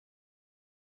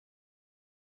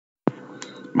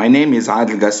My name is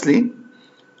Adel Gastli.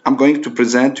 I'm going to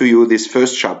present to you this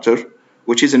first chapter,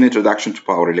 which is an introduction to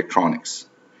power electronics.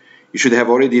 You should have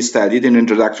already studied an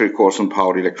introductory course on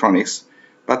power electronics,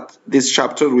 but this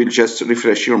chapter will just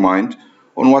refresh your mind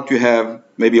on what you have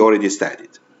maybe already studied.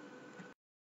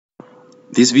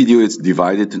 This video is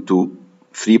divided into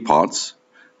 3 parts.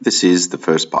 This is the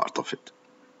first part of it.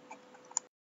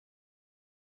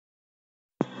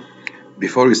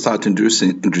 Before we start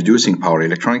introducing power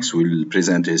electronics, we'll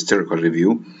present a historical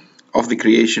review of the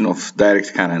creation of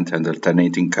direct current and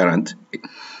alternating current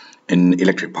in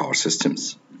electric power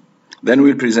systems. Then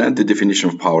we'll present the definition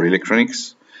of power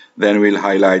electronics. Then we'll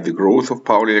highlight the growth of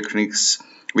power electronics,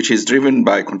 which is driven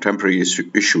by contemporary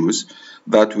issues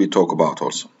that we talk about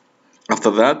also.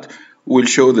 After that, we'll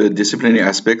show the disciplinary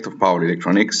aspect of power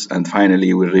electronics, and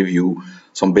finally we'll review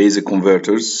some basic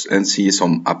converters and see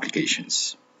some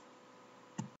applications.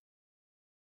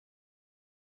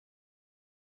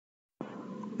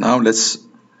 Now let's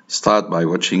start by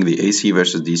watching the AC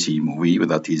versus DC movie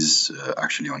that is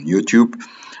actually on YouTube,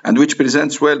 and which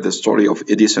presents well the story of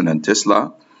Edison and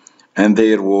Tesla and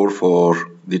their war for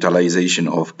the utilization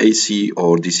of AC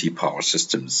or DC power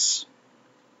systems.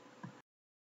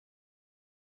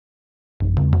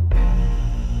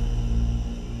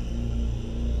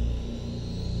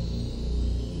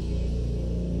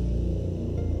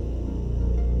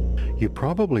 You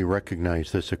probably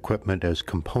recognize this equipment as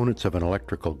components of an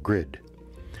electrical grid.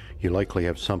 You likely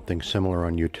have something similar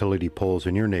on utility poles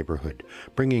in your neighborhood,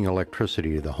 bringing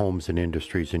electricity to the homes and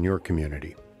industries in your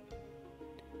community.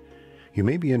 You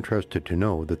may be interested to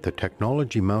know that the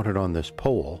technology mounted on this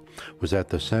pole was at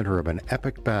the center of an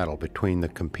epic battle between the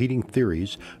competing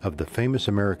theories of the famous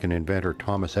American inventor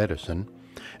Thomas Edison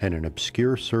and an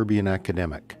obscure Serbian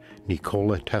academic,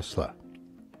 Nikola Tesla.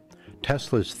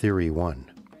 Tesla's theory won.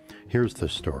 Here's the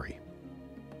story.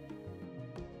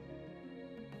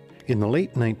 In the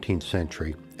late 19th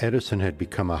century, Edison had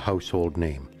become a household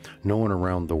name, known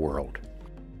around the world.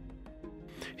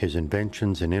 His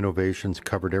inventions and innovations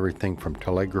covered everything from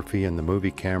telegraphy and the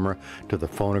movie camera to the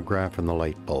phonograph and the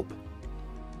light bulb.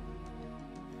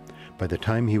 By the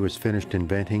time he was finished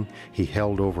inventing, he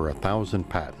held over 1,000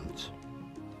 patents.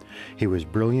 He was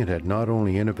brilliant at not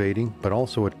only innovating, but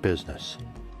also at business.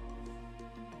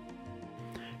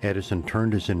 Edison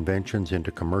turned his inventions into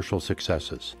commercial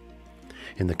successes.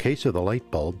 In the case of the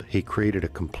light bulb, he created a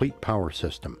complete power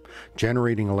system,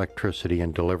 generating electricity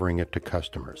and delivering it to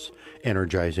customers,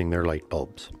 energizing their light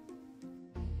bulbs.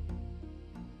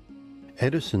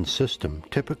 Edison's system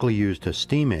typically used a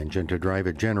steam engine to drive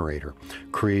a generator,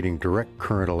 creating direct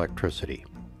current electricity.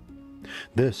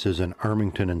 This is an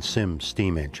Armington and Sims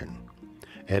steam engine.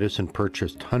 Edison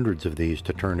purchased hundreds of these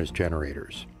to turn his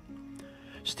generators.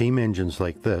 Steam engines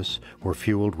like this were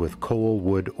fueled with coal,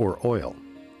 wood, or oil.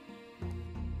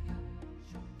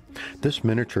 This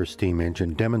miniature steam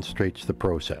engine demonstrates the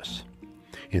process.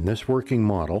 In this working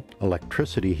model,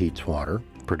 electricity heats water,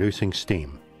 producing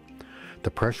steam. The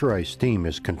pressurized steam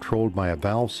is controlled by a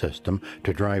valve system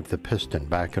to drive the piston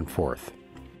back and forth.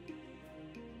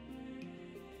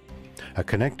 A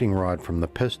connecting rod from the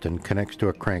piston connects to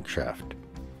a crankshaft.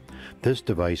 This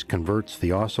device converts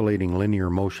the oscillating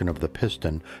linear motion of the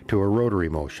piston to a rotary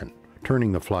motion,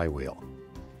 turning the flywheel.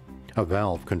 A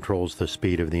valve controls the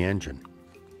speed of the engine.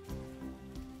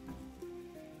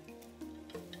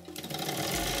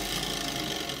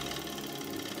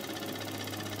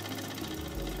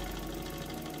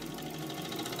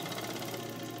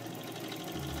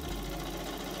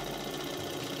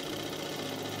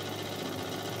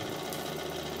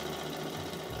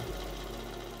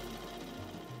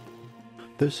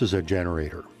 This is a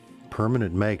generator.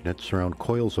 Permanent magnets surround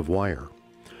coils of wire.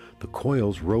 The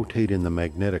coils rotate in the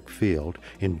magnetic field,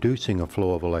 inducing a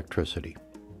flow of electricity.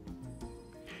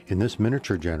 In this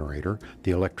miniature generator,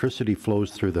 the electricity flows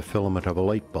through the filament of a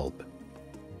light bulb.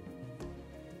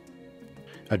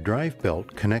 A drive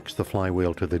belt connects the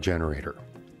flywheel to the generator.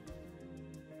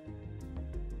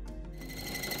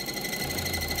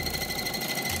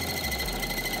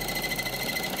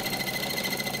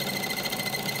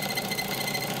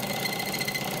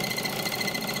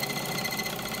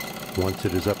 Once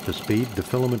it is up to speed, the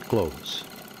filament glows.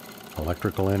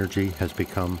 Electrical energy has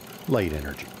become light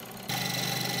energy.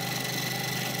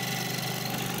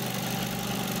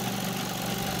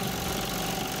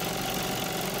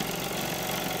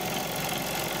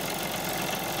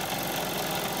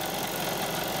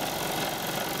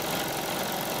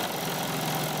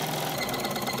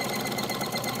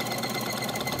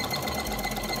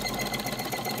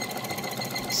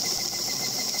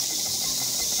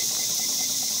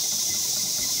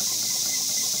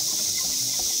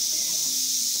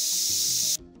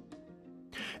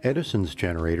 Edison's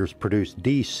generators produce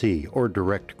DC, or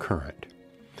direct current.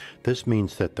 This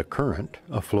means that the current,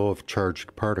 a flow of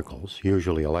charged particles,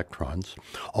 usually electrons,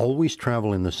 always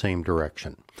travel in the same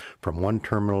direction, from one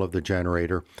terminal of the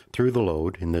generator through the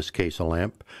load, in this case a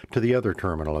lamp, to the other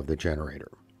terminal of the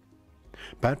generator.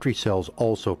 Battery cells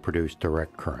also produce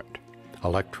direct current.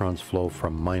 Electrons flow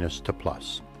from minus to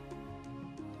plus.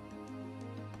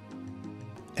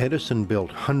 Edison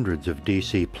built hundreds of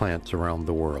DC plants around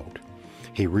the world.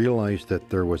 He realized that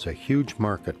there was a huge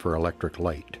market for electric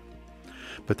light.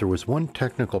 But there was one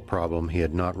technical problem he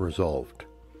had not resolved.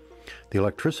 The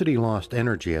electricity lost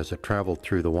energy as it traveled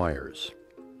through the wires.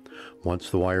 Once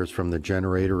the wires from the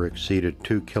generator exceeded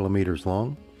 2 kilometers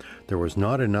long, there was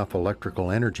not enough electrical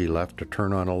energy left to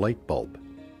turn on a light bulb.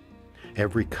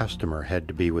 Every customer had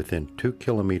to be within 2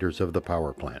 kilometers of the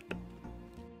power plant.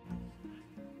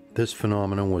 This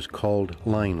phenomenon was called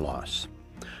line loss,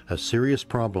 a serious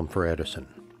problem for Edison.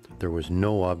 There was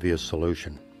no obvious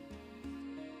solution.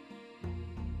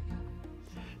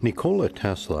 Nikola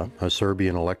Tesla, a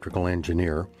Serbian electrical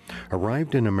engineer,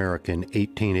 arrived in America in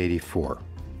 1884.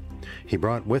 He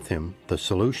brought with him the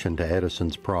solution to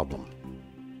Edison's problem.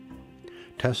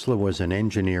 Tesla was an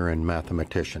engineer and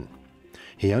mathematician.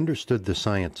 He understood the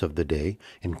science of the day,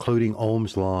 including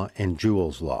Ohm's law and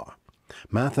Joule's law,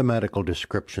 mathematical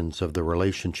descriptions of the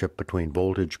relationship between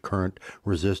voltage, current,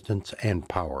 resistance, and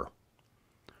power.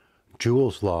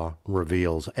 Joule's law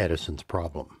reveals Edison's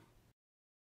problem.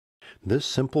 This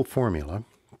simple formula,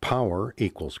 power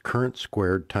equals current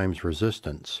squared times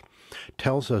resistance,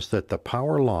 tells us that the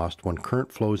power lost when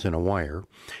current flows in a wire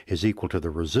is equal to the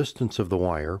resistance of the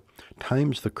wire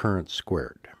times the current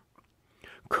squared.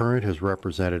 Current is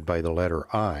represented by the letter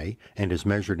I and is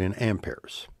measured in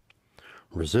amperes.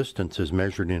 Resistance is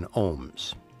measured in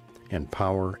ohms, and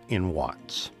power in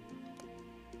watts.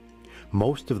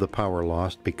 Most of the power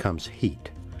lost becomes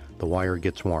heat. The wire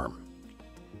gets warm.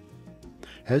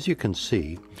 As you can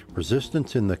see,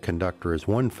 resistance in the conductor is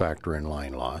one factor in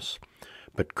line loss,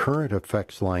 but current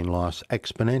affects line loss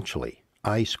exponentially,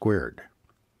 I squared.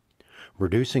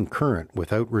 Reducing current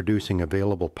without reducing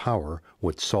available power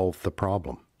would solve the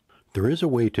problem. There is a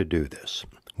way to do this.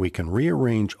 We can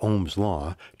rearrange Ohm's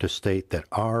law to state that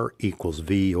R equals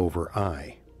V over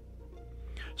I.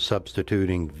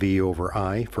 Substituting V over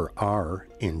I for R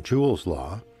in Joule's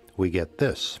law, we get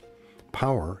this: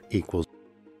 power equals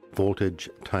voltage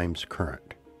times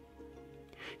current.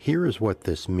 Here is what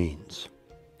this means.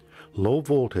 Low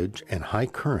voltage and high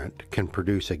current can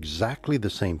produce exactly the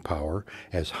same power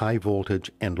as high voltage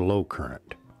and low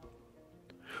current.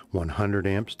 100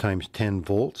 amps times 10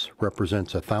 volts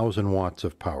represents 1,000 watts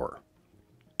of power.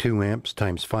 2 amps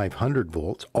times 500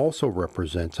 volts also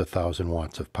represents 1,000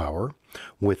 watts of power,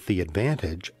 with the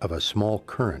advantage of a small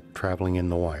current traveling in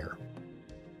the wire.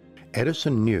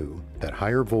 Edison knew that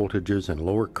higher voltages and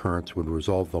lower currents would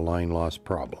resolve the line loss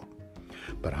problem,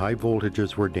 but high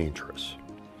voltages were dangerous.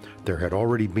 There had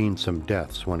already been some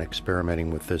deaths when experimenting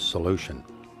with this solution.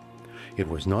 It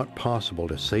was not possible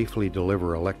to safely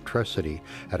deliver electricity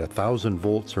at 1,000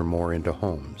 volts or more into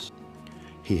homes.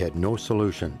 He had no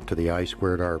solution to the I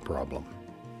squared R problem.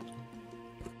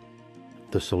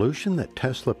 The solution that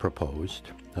Tesla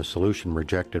proposed, a solution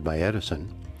rejected by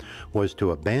Edison, was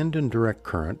to abandon direct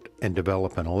current and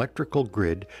develop an electrical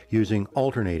grid using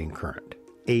alternating current,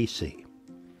 AC.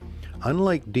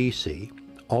 Unlike DC,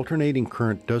 alternating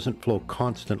current doesn't flow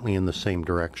constantly in the same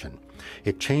direction.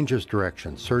 It changes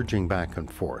direction, surging back and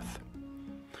forth.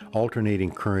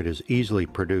 Alternating current is easily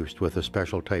produced with a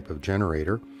special type of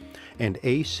generator, and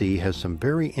AC has some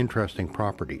very interesting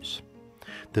properties.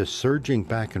 This surging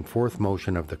back and forth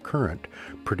motion of the current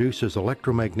produces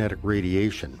electromagnetic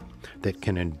radiation that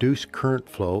can induce current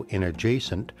flow in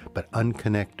adjacent but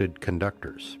unconnected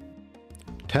conductors.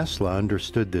 Tesla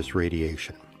understood this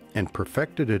radiation and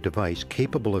perfected a device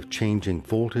capable of changing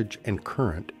voltage and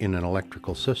current in an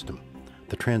electrical system,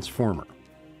 the transformer.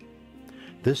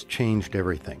 This changed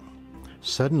everything.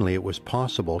 Suddenly it was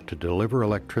possible to deliver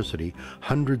electricity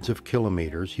hundreds of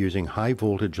kilometers using high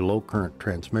voltage, low current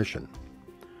transmission.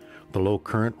 The low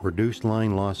current reduced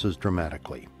line losses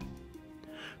dramatically.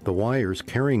 The wires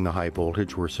carrying the high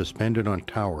voltage were suspended on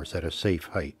towers at a safe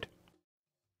height.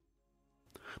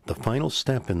 The final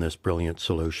step in this brilliant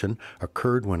solution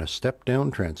occurred when a step-down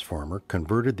transformer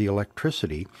converted the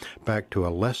electricity back to a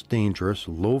less dangerous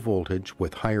low voltage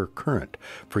with higher current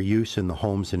for use in the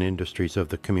homes and industries of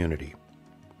the community.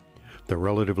 The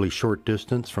relatively short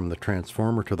distance from the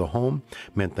transformer to the home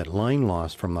meant that line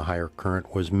loss from the higher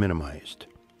current was minimized.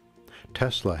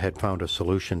 Tesla had found a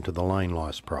solution to the line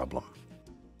loss problem.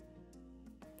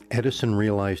 Edison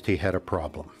realized he had a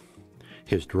problem.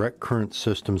 his direct current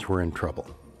systems were in trouble.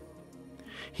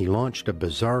 He launched a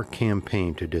bizarre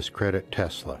campaign to discredit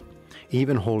Tesla,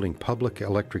 even holding public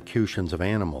electrocutions of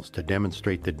animals to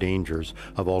demonstrate the dangers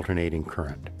of alternating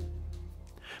current.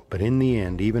 But in the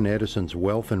end, even Edison's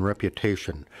wealth and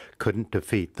reputation couldn't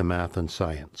defeat the math and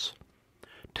science.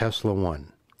 Tesla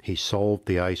won. He solved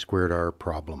the I-squared-R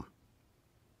problem.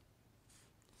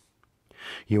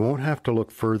 You won't have to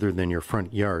look further than your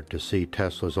front yard to see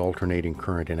Tesla's alternating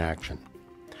current in action.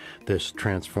 This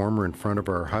transformer in front of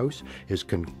our house is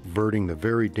converting the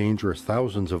very dangerous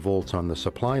thousands of volts on the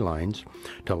supply lines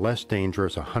to less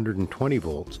dangerous 120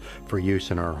 volts for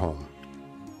use in our home.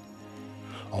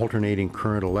 Alternating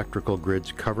current electrical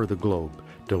grids cover the globe,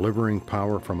 delivering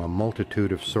power from a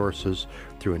multitude of sources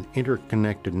through an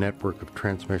interconnected network of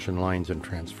transmission lines and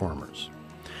transformers.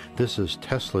 This is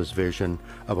Tesla's vision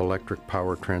of electric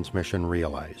power transmission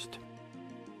realized.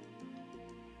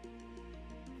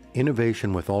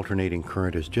 Innovation with alternating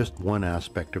current is just one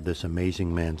aspect of this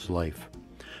amazing man's life.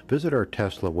 Visit our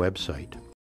Tesla website.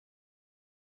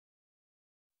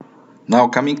 Now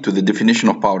coming to the definition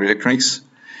of power electronics,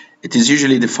 it is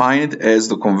usually defined as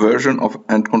the conversion of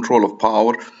and control of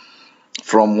power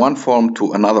from one form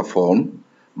to another form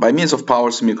by means of power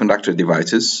semiconductor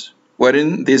devices,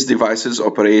 wherein these devices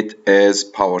operate as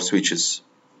power switches.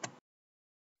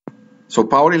 So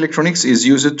power electronics is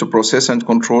used to process and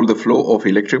control the flow of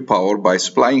electric power by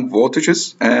supplying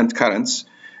voltages and currents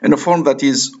in a form that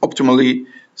is optimally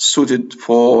suited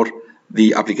for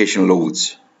the application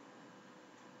loads.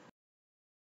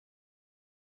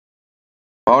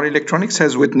 Power electronics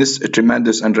has witnessed a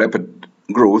tremendous and rapid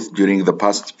growth during the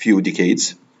past few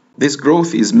decades. This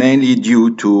growth is mainly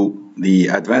due to the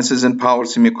advances in power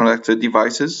semiconductor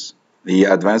devices, the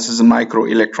advances in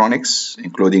microelectronics,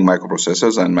 including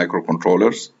microprocessors and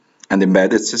microcontrollers and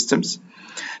embedded systems,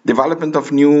 development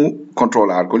of new control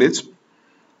algorithms,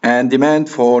 and demand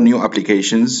for new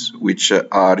applications which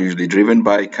are usually driven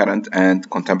by current and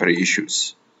contemporary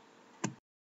issues.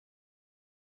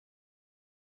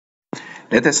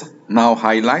 Let us now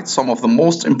highlight some of the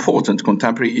most important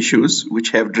contemporary issues which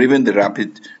have driven the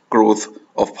rapid growth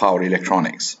of power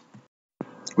electronics.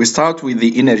 We start with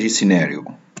the energy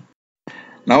scenario.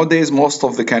 Nowadays, most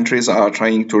of the countries are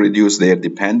trying to reduce their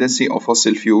dependency on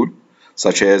fossil fuel,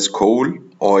 such as coal,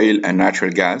 oil, and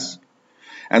natural gas,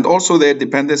 and also their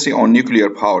dependency on nuclear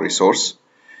power resource,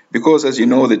 because as you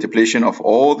know, the depletion of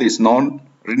all these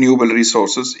non-renewable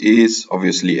resources is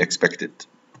obviously expected.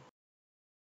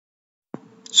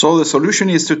 So the solution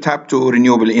is to tap to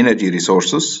renewable energy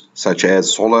resources such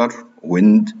as solar,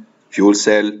 wind, fuel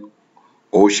cell,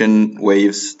 ocean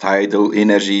waves, tidal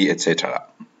energy, etc.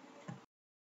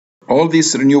 All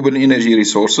these renewable energy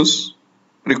resources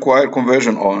require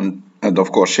conversion on and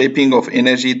of course shaping of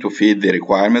energy to feed the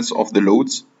requirements of the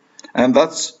loads, and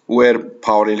that's where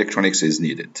power electronics is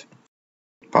needed.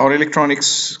 Power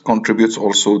electronics contributes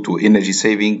also to energy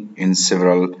saving in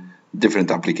several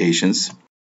different applications.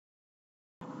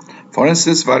 For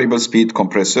instance, variable speed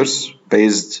compressors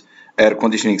based air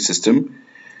conditioning system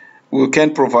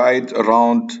can provide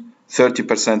around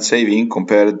 30% saving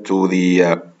compared to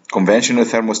the conventional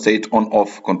thermostat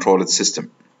on-off controlled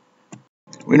system.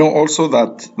 We know also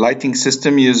that lighting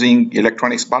system using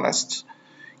electronics ballast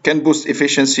can boost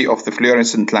efficiency of the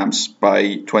fluorescent lamps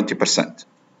by 20%.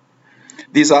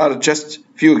 These are just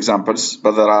few examples,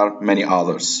 but there are many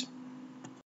others.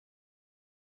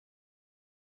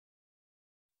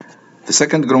 The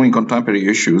second growing contemporary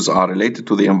issues are related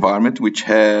to the environment, which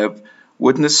have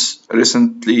witnessed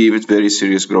recently with very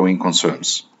serious growing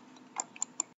concerns.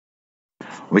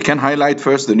 We can highlight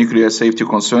first the nuclear safety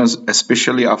concerns,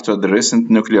 especially after the recent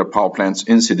nuclear power plants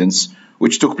incidents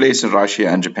which took place in Russia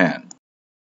and Japan.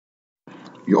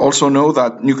 You also know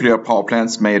that nuclear power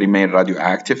plants may remain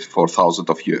radioactive for thousands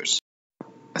of years.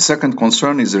 A second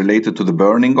concern is related to the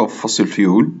burning of fossil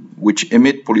fuel, which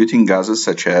emit polluting gases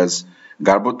such as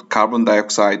carbon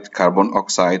dioxide, carbon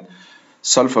oxide,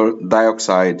 sulfur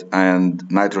dioxide,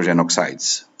 and nitrogen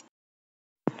oxides.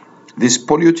 These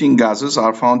polluting gases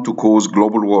are found to cause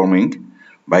global warming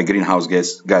by greenhouse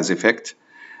gas effect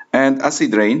and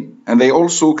acid rain, and they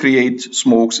also create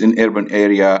smokes in urban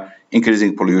area,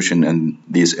 increasing pollution in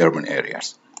these urban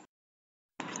areas.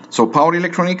 So power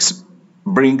electronics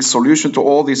brings solution to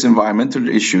all these environmental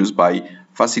issues by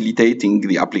facilitating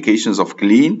the applications of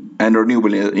clean and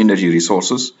renewable energy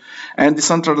resources and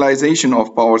decentralization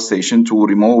of power station to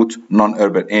remote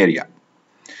non-urban area.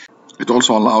 It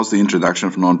also allows the introduction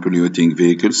of non-polluting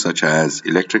vehicles such as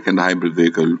electric and hybrid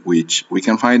vehicle, which we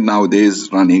can find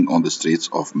nowadays running on the streets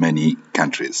of many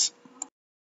countries.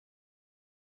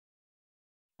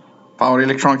 Power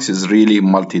electronics is really a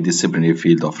multidisciplinary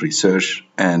field of research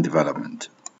and development.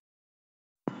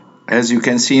 As you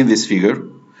can see in this figure,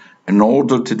 in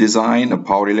order to design a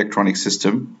power electronic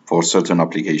system for certain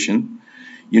application,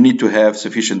 you need to have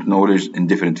sufficient knowledge in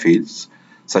different fields,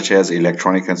 such as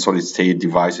electronic and solid-state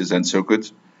devices and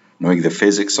circuits, knowing the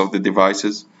physics of the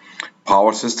devices,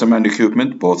 power system and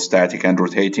equipment, both static and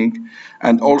rotating,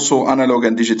 and also analog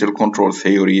and digital control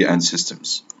theory and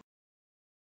systems.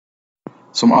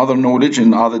 Some other knowledge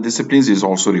in other disciplines is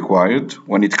also required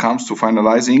when it comes to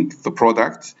finalizing the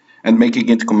product and making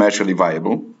it commercially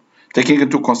viable, taking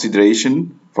into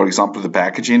consideration, for example, the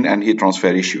packaging and heat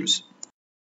transfer issues.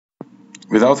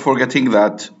 Without forgetting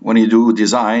that when you do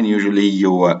design, usually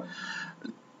you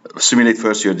simulate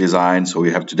first your design, so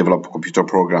you have to develop computer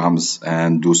programs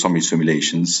and do some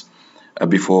simulations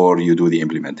before you do the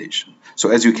implementation. So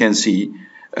as you can see,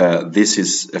 this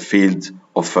is a field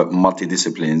of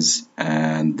multidisciplines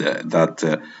and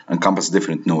that encompass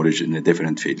different knowledge in the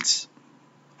different fields.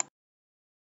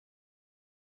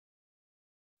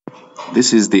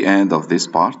 This is the end of this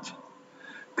part.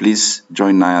 Please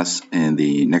join us in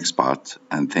the next part,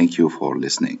 and thank you for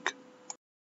listening.